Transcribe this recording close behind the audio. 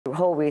The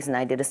whole reason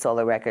I did a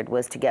solo record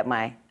was to get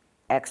my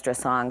extra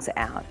songs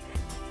out.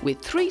 With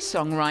 3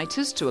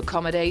 songwriters to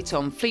accommodate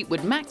on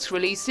Fleetwood Mac's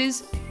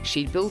releases,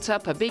 she'd built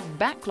up a big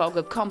backlog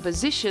of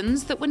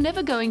compositions that were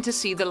never going to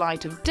see the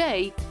light of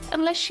day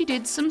unless she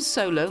did some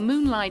solo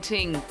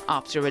moonlighting.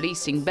 After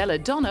releasing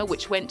Belladonna,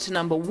 which went to #1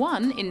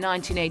 in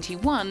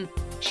 1981,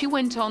 she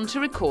went on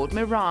to record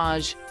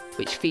Mirage,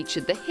 which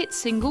featured the hit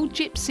single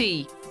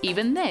Gypsy.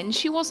 Even then,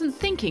 she wasn't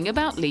thinking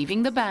about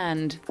leaving the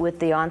band. With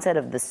the onset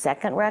of the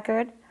second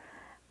record,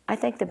 I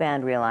think the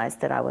band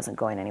realized that I wasn't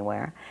going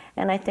anywhere,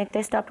 and I think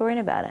they stopped worrying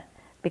about it,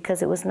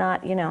 because it was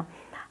not, you know,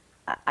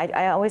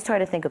 I always try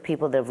to think of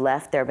people that have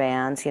left their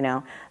bands, you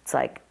know. It's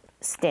like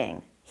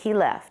Sting. He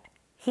left.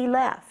 He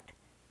left.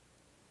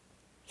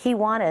 He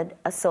wanted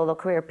a solo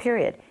career,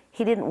 period.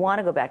 He didn't want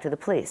to go back to the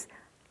Police.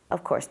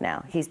 Of course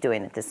now, he's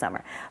doing it this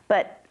summer,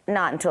 but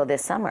not until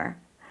this summer.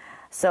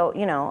 So,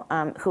 you know,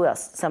 who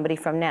else? Somebody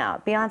from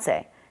now.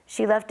 Beyonce.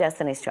 She left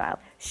Destiny's Child.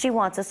 She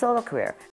wants a solo career.